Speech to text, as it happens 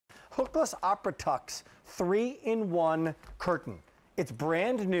Hookless Opera Tux 3-in-1 curtain. It's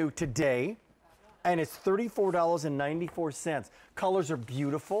brand new today, and it's $34.94. Colors are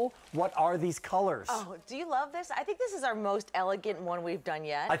beautiful. What are these colors? Oh, do you love this? I think this is our most elegant one we've done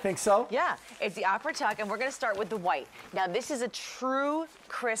yet. I think so. Yeah, it's the Opera Tuck, and we're going to start with the white. Now, this is a true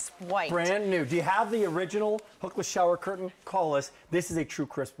crisp white. Brand new. Do you have the original Hookless shower curtain? Call us. This is a true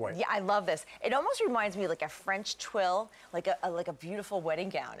crisp white. Yeah, I love this. It almost reminds me like a French twill, like a beautiful wedding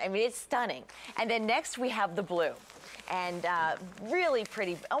gown. I mean, it's stunning. And then next we have the blue. And really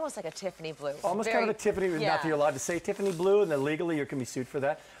pretty, almost like a Tiffany blue. Almost kind of a Tiffany, yeah. not that you're allowed to say Tiffany blue, and then legally you can be sued for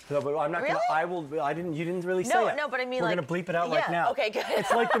that. So, but I'm not really? you didn't really say it. No, but I mean, we're like, gonna bleep it out yeah, right now. Okay, good.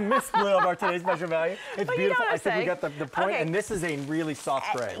 It's like the mist blue of our today's special value. It's but beautiful. You know what I think we got the point, okay. And this is a really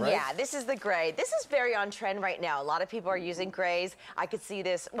soft gray, right? Yeah, this is the gray. This is very on trend right now. A lot of people are using grays. I could see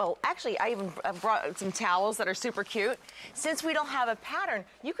this. Well, actually, I even brought some towels that are super cute. Since we don't have a pattern,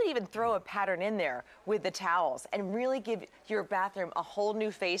 you could even throw a pattern in there with the towels and really give your bathroom a whole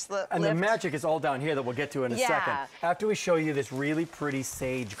new facelift. And the magic is all down here that we'll get to in a second. After we show you this really pretty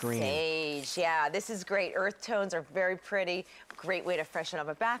sage green. Sage, yeah, this is great. Earth tones are very pretty. Great way to freshen up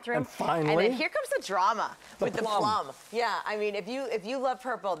a bathroom. And finally, and then here comes the drama with the plum. Yeah, I mean, if you love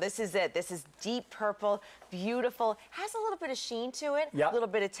purple, this is it. This is deep purple, beautiful. Has a little bit of sheen to it, a little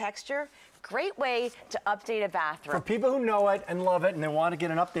bit of texture. Great way to update a bathroom. For people who know it and love it and they want to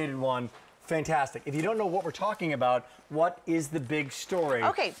get an updated one, fantastic. If you don't know what we're talking about, what is the big story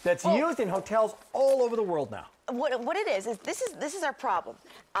that's used in hotels all over the world now? What it is this is our problem.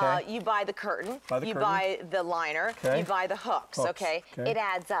 You buy the curtain, you buy the liner, you buy the hooks, okay? It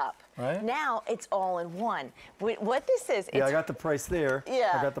adds up. Right. Now it's all in one. What this is, yeah, I got the price there.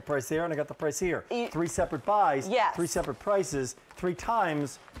 Yeah. I got the price there and I got the price here. 3 separate buys, 3 separate prices, 3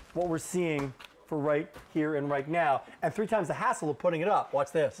 times what we're seeing for right here and right now, and 3 times the hassle of putting it up.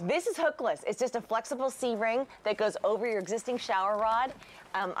 Watch this. This is Hookless. It's just a flexible C-ring that goes over your existing shower rod.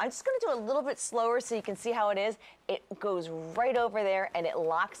 I'm just going to do it a little bit slower so you can see how it is. It goes right over there and it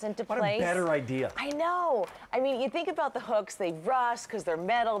locks into place. What a better idea. I know. I mean, you think about the hooks, they rust because they're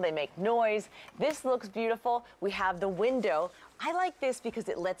metal, they make noise. This looks beautiful. We have the window. I like this because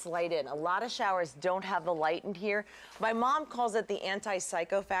it lets light in. A lot of showers don't have the light in here. My mom calls it the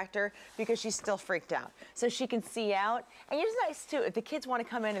anti-psycho factor because she's still freaked out. So she can see out. And it's nice too, if the kids want to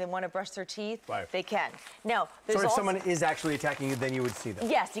come in and they want to brush their teeth, they can. Now, there's so if someone is actually attacking you, then you would see them.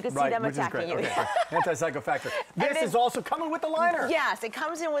 Yes, you can see them attacking you. Okay, anti-psycho factor. This is also coming with the liner. Yes, it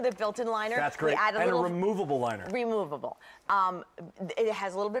comes in with a built-in liner. That's great. And a removable liner. Removable. It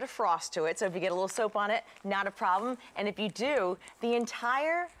has a little bit of frost to it, so if you get a little soap on it, not a problem. And if you do, the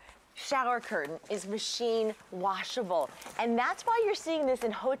entire shower curtain is machine washable. And that's why you're seeing this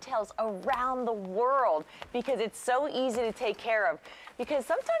in hotels around the world, because it's so easy to take care of. Because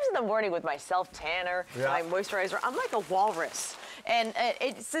sometimes in the morning with my self-tanner, my moisturizer, I'm like a walrus. And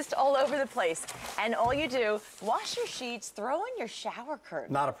it's just all over the place. And all you do, wash your sheets, throw in your shower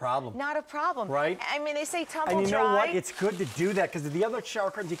curtain. Not a problem. Not a problem. Right? I mean, they say tumble dry. And you know what? It's good to do that because the other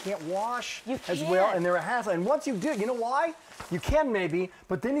shower curtains you can't wash as well, and they're a hassle. And once you do, you know why? You can maybe,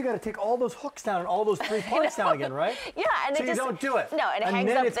 but then you got to take all those hooks down and all those 3 parts down again, right? Yeah, and so you don't do it. No, and it hangs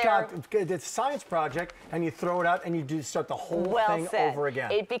up there. And then it's a science project, and you throw it out, and you do start the whole thing over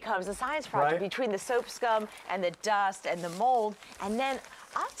again. It becomes a science project between the soap scum and the dust and the mold, and then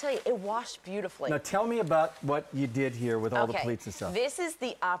I'll tell you, it washed beautifully. Now tell me about what you did here with all the pleats and stuff. This is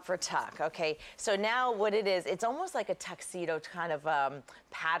the Opera Tuck, okay? So now what it is, it's almost like a tuxedo kind of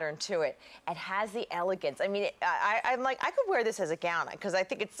pattern to it. It has the elegance. I mean, I'm like, I could wear this as a gown because I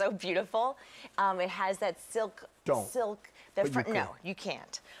think it's so beautiful. It has that silk. No, you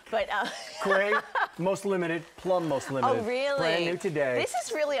can't. But gray, most limited. Plum, most limited. Oh, really? Brand new today. This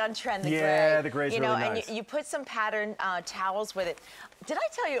is really on trend. The gray. Yeah, the gray's really nice. And you put some pattern towels with it. Did I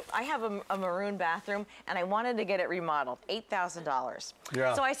tell you I have a maroon bathroom and I wanted to get it remodeled? $8,000.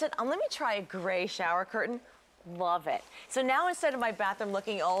 Yeah. So I said, let me try a gray shower curtain. Love it. So now instead of my bathroom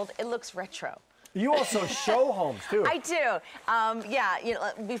looking old, it looks retro. You also show homes, too. I do. Yeah, you know,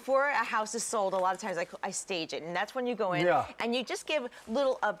 before a house is sold, a lot of times I stage it, and that's when you go in and you just give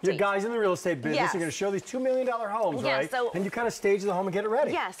little updates. You're guys in the real estate business. You're going to show these $2 million homes, right? So, and you kind of stage the home and get it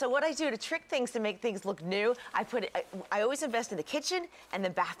ready. Yeah, so what I do to trick things, to make things look new, I always invest in the kitchen and the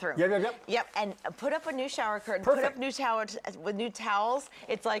bathroom. Yep, and put up a new shower curtain, put up new towels with new towels.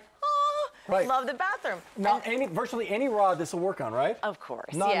 It's like, love the bathroom. Now, virtually any rod this will work on, right? Of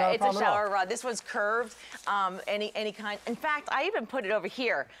course. Yeah, it's a shower rod. This one's curved, any kind. In fact, I even put it over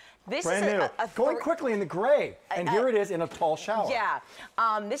here. This Brand is new. Going quickly in the gray, and here it is in a tall shower. Yeah,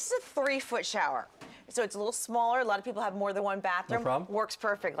 this is a 3-foot shower. so it's a little smaller. A lot of people have more than one bathroom. No problem. Works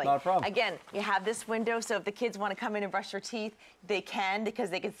perfectly. Not a problem. Again, you have this window, so if the kids want to come in and brush their teeth, they can because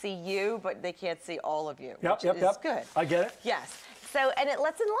they can see you, but they can't see all of you. Yep, which is good. I get it. Yes. So, and it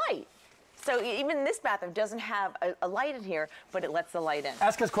lets in light. So even this bathroom doesn't have a light in here, but it lets the light in.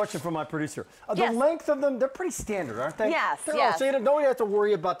 Ask us a question from my producer. Yes. The length of them, they're pretty standard, aren't they? Yes, They're yes. all, so nobody has to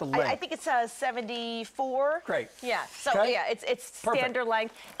worry about the length. I think it's a 74. Great. Yeah. So Okay. yeah, it's Perfect. standard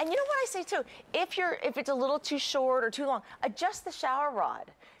length. And you know what I say too? If it's a little too short or too long, adjust the shower rod.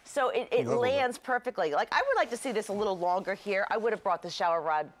 So it lands perfectly. Like, I would like to see this a little longer here. I would have brought the shower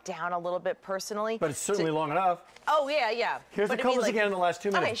rod down a little bit personally. But it's certainly long enough. Oh, yeah. Here's the colors again in the last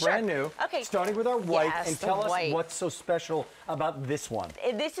 2 minutes. Okay, Brand new. Okay. Starting with our white. Yes, And the tell us white. what's so special about this one.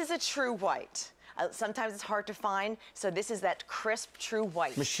 This is a true white. Sometimes it's hard to find, so this is that crisp, true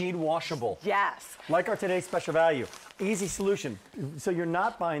white. Machine washable. Yes. Like our today's special value. Easy solution. So you're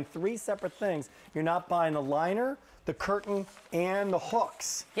not buying 3 separate things. You're not buying the liner, the curtain, and the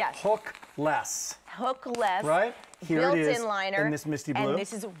hooks. Yes. Hookless. Hookless. Right? Here it is Built-in liner. in this misty blue. And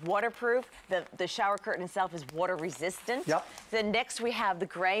this is waterproof. The shower curtain itself is water resistant. Yep. Then next we have the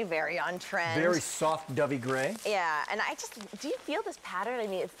gray, very on trend. Very soft, dovey gray. Yeah, and do you feel this pattern? I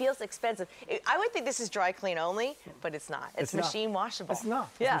mean, it feels expensive. I would think this is dry clean only, but it's not. It's machine washable. It's not.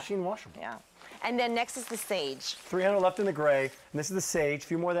 Yeah. It's machine washable. Yeah. And then next is the sage. 300 left in the gray, and this is the sage. A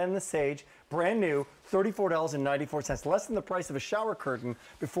few more than in the sage. Brand new, $34.94, less than the price of a shower curtain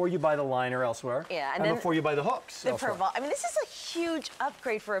before you buy the liner elsewhere. Yeah, and then before you buy the hooks. The elsewhere. I mean, this is a huge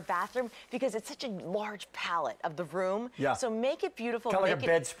upgrade for a bathroom because it's such a large palette of the room. Yeah. So make it beautiful. Kind of like a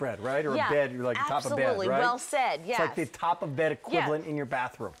bedspread, right? Or yeah, a bed, you're like the top of bed, absolutely. right? Well said. Yes. It's like the top of bed equivalent in your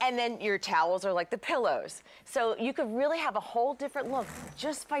bathroom. And then your towels are like the pillows. So you could really have a whole different look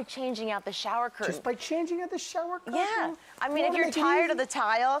just by changing out the shower curtain. Just by changing out the shower curtain? Yeah. I mean, if you're tired of the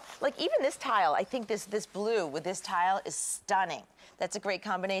tile, like even this tile, I think this blue with this tile is stunning. That's a great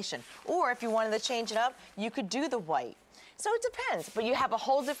combination. Or if you wanted to change it up, you could do the white. So it depends, but you have a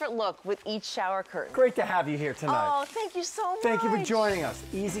whole different look with each shower curtain. Great to have you here tonight. Oh, thank you so much. Thank you for joining us.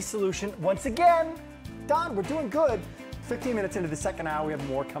 Easy solution. Once again, Don, we're doing good. 15 minutes into the second hour, we have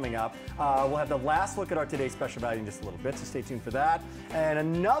more coming up. We'll have the last look at our today's special value in just a little bit, so stay tuned for that. And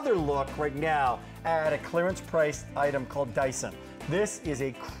another look right now at a clearance price item called Dyson. This is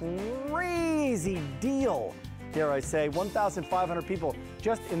a crazy deal, dare I say. 1,500 people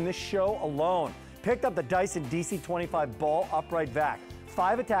just in this show alone picked up the Dyson DC25 Ball Upright Vac.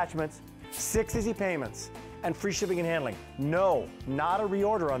 5 attachments, 6 easy payments, and free shipping and handling. No, not a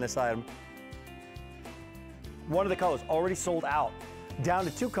reorder on this item. One of the colors already sold out. Down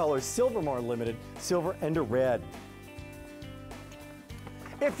to 2 colors, silver more limited, silver and a red.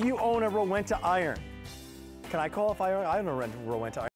 If you own a Rowenta iron, can I qualify? I own a Rowenta iron.